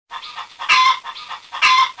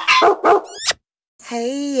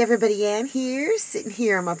Hey everybody, Ann here, sitting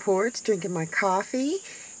here on my porch drinking my coffee,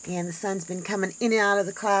 and the sun's been coming in and out of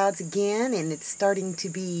the clouds again, and it's starting to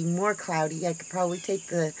be more cloudy. I could probably take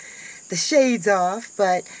the shades off,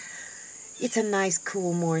 but it's a nice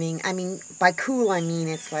cool morning. I mean, by cool I mean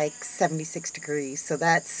it's like 76 degrees, so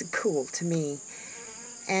that's cool to me.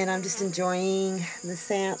 And I'm just enjoying the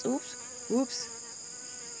sounds.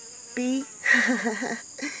 Oops, bee.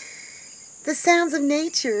 The sounds of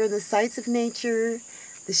nature, the sights of nature.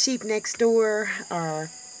 The sheep next door are,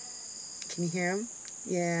 can you hear them?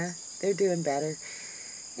 Yeah, they're doing better.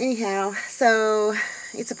 Anyhow, so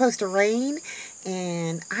it's supposed to rain,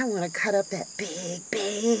 and I want to cut up that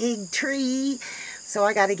big tree, so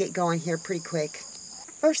I got to get going here pretty quick.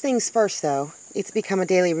 First things first, though, it's become a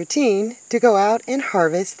daily routine to go out and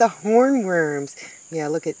harvest the hornworms. Yeah,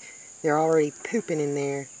 look at, they're already pooping in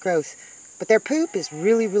there. Gross. But their poop is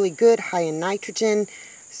really good, high in nitrogen,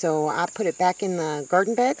 so I put it back in the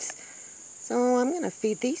garden beds. So I'm going to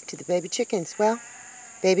feed these to the baby chickens. Well,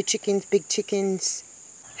 baby chickens, big chickens.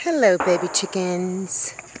 Hello, baby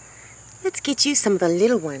chickens. Let's get you some of the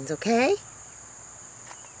little ones, okay?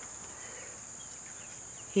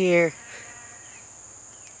 Here.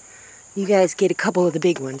 You guys get a couple of the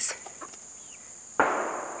big ones.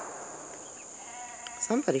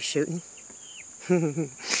 Somebody's shooting.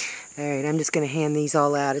 Alright, I'm just going to hand these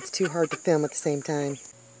all out. It's too hard to film at the same time.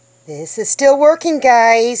 This is still working,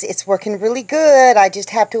 guys. It's working really good. I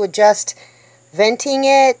just have to adjust venting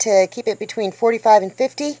it to keep it between 45 and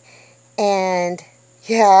 50. And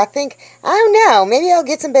yeah, I don't know, maybe I'll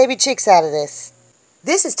get some baby chicks out of this.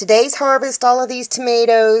 This is today's harvest, all of these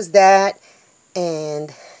tomatoes, that,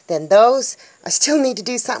 and then those. I still need to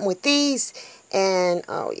do something with these. And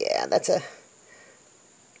oh yeah, that's a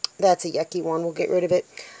yucky one. We'll get rid of it.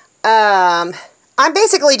 I'm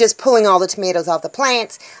basically just pulling all the tomatoes off the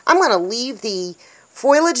plants. I'm going to leave the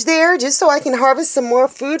foliage there just so I can harvest some more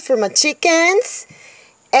food for my chickens.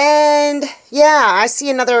 And yeah, I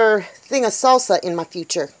see another thing of salsa in my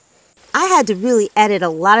future. I had to really edit a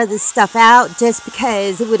lot of this stuff out just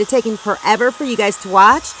because it would have taken forever for you guys to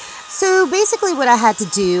watch. So basically what I had to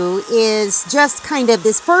do is just kind of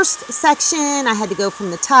this first section, I had to go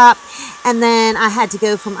from the top, and then I had to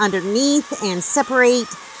go from underneath and separate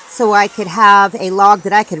so I could have a log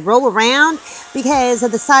that I could roll around. Because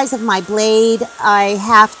of the size of my blade, I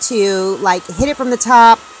have to like hit it from the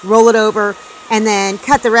top, roll it over, and then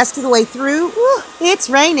cut the rest of the way through. Woo, it's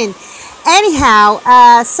raining. Anyhow,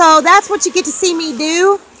 so that's what you get to see me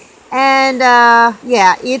do. And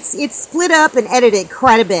yeah, it's split up and edited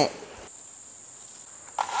quite a bit.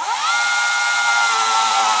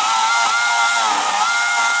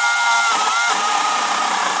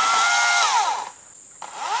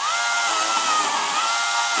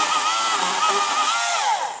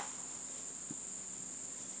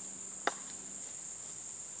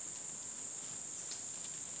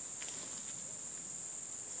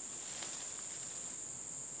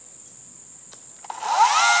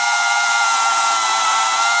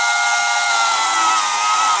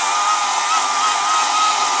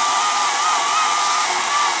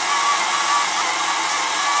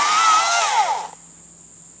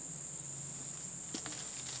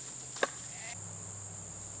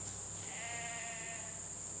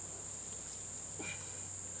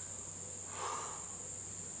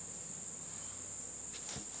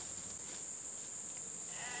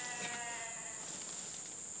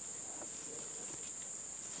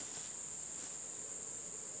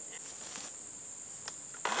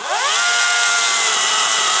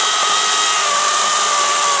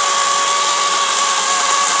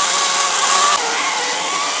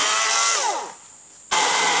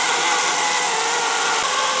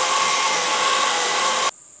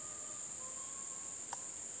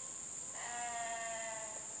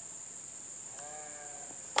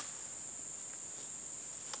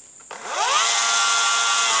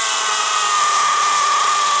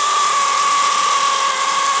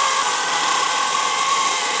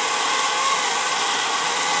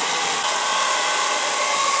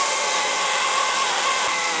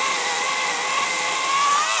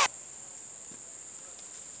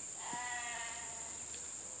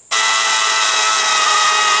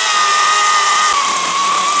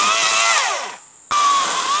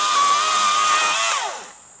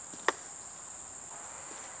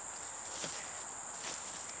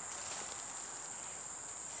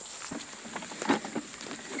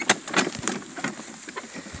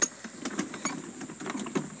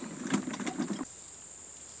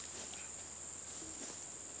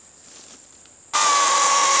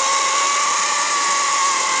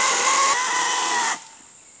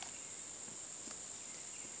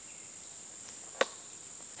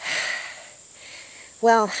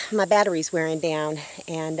 Well, my battery's wearing down,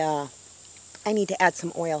 and I need to add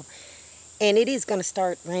some oil. And it is going to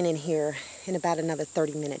start raining here in about another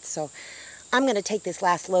 30 minutes. So I'm going to take this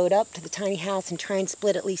last load up to the tiny house and try and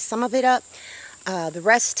split at least some of it up. The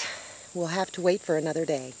rest will have to wait for another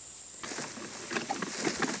day.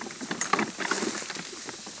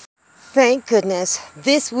 Thank goodness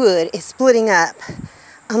this wood is splitting up,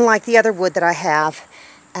 unlike the other wood that I have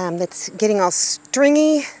that's getting all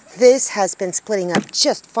stringy. This has been splitting up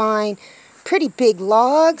just fine. Pretty big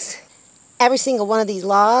logs. Every single one of these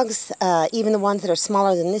logs, even the ones that are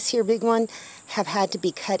smaller than this here big one, have had to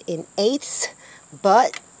be cut in eighths,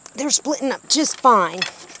 but they're splitting up just fine.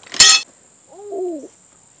 Ooh,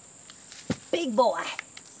 big boy.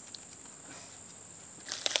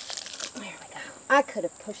 There we go. I could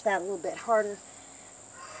have pushed that a little bit harder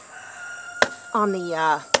on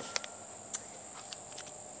the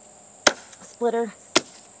splitter,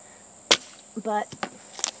 but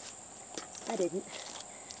I didn't.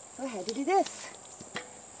 So I had to do this.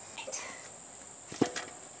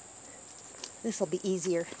 This will be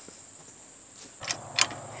easier.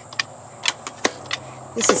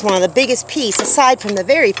 This is one of the biggest pieces, aside from the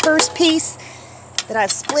very first piece that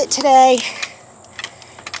I've split today.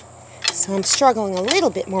 So I'm struggling a little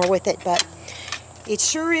bit more with it, but it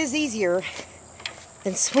sure is easier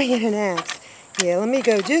than swinging an axe. Yeah, let me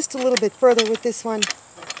go just a little bit further with this one.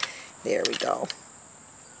 There we go.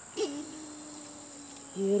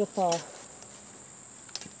 Beautiful.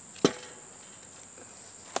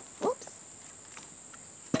 Oops.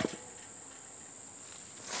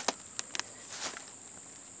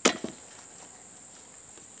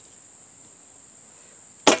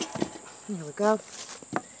 There we go.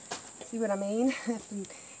 See what I mean?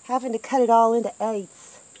 Having to cut it all into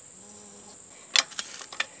eighths.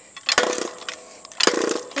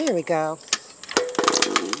 There we go.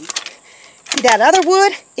 See that other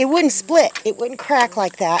wood? It wouldn't split. It wouldn't crack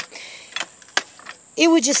like that. It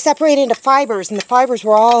would just separate into fibers, and the fibers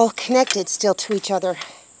were all connected still to each other.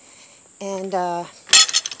 And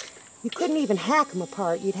you couldn't even hack them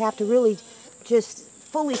apart. You'd have to really just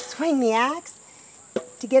fully swing the axe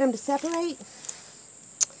to get them to separate.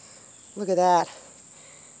 Look at that.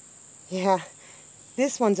 Yeah,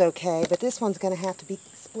 this one's okay, but this one's going to have to be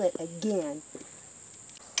split again.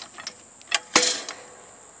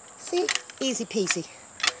 See? Easy peasy.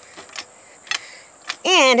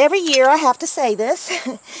 And every year I have to say this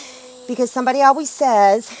because somebody always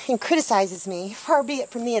says and criticizes me, far be it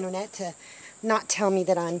from the internet, to not tell me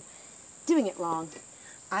that I'm doing it wrong.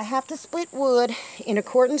 I have to split wood in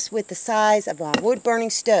accordance with the size of my wood-burning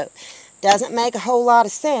stove. Doesn't make a whole lot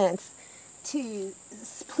of sense to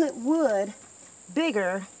split wood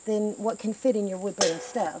bigger than what can fit in your wood-burning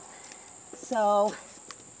stove. So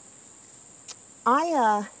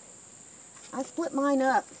I split mine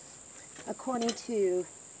up according to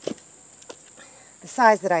the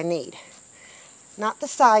size that I need, not the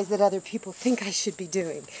size that other people think I should be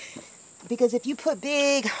doing. Because if you put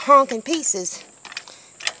big honking pieces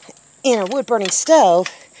in a wood-burning stove,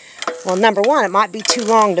 well, number one, it might be too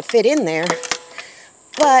long to fit in there,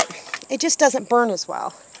 but it just doesn't burn as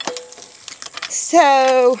well.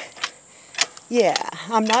 So, yeah,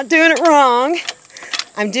 I'm not doing it wrong.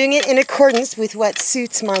 I'm doing it in accordance with what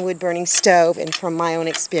suits my wood-burning stove and from my own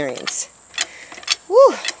experience.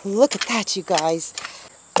 Woo, look at that, you guys.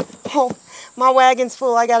 Oh, my wagon's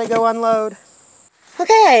full. I gotta go unload.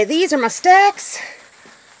 Okay, these are my stacks.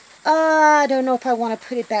 I don't know if I want to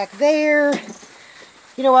put it back there.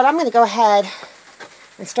 You know what? I'm going to go ahead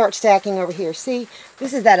and start stacking over here. See,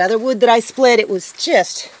 this is that other wood that I split.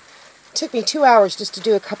 It took me 2 hours just to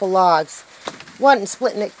do a couple logs. Wasn't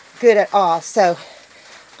splitting it good at all. So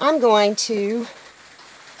I'm going to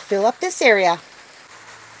fill up this area.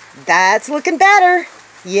 That's looking better.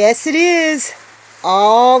 Yes, it is.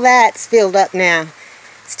 All that's filled up now.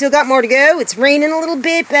 Still got more to go. It's raining a little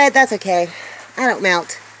bit, but that's okay. I don't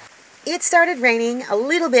melt. It started raining a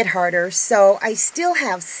little bit harder, so I still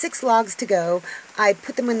have 6 logs to go. I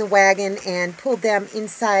put them in the wagon and pulled them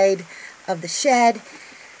inside of the shed.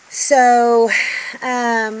 So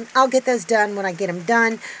I'll get those done when I get them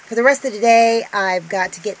done. For the rest of the day, I've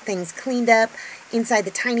got to get things cleaned up inside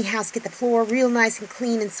the tiny house, get the floor real nice and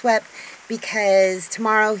clean and swept, because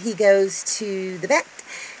tomorrow he goes to the vet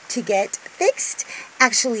to get fixed.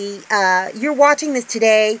 Actually, you're watching this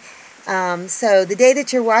today, so the day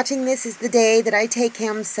that you're watching this is the day that I take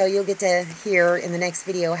him, so you'll get to hear in the next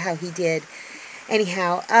video how he did.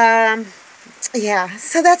 Anyhow, yeah,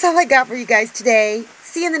 so that's all I got for you guys today.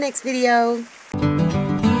 See you in the next video.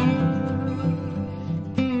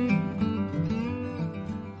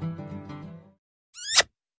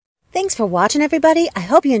 Thanks for watching, everybody. I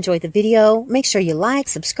hope you enjoyed the video. Make sure you like,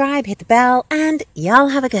 subscribe, hit the bell, and y'all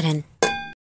have a good one.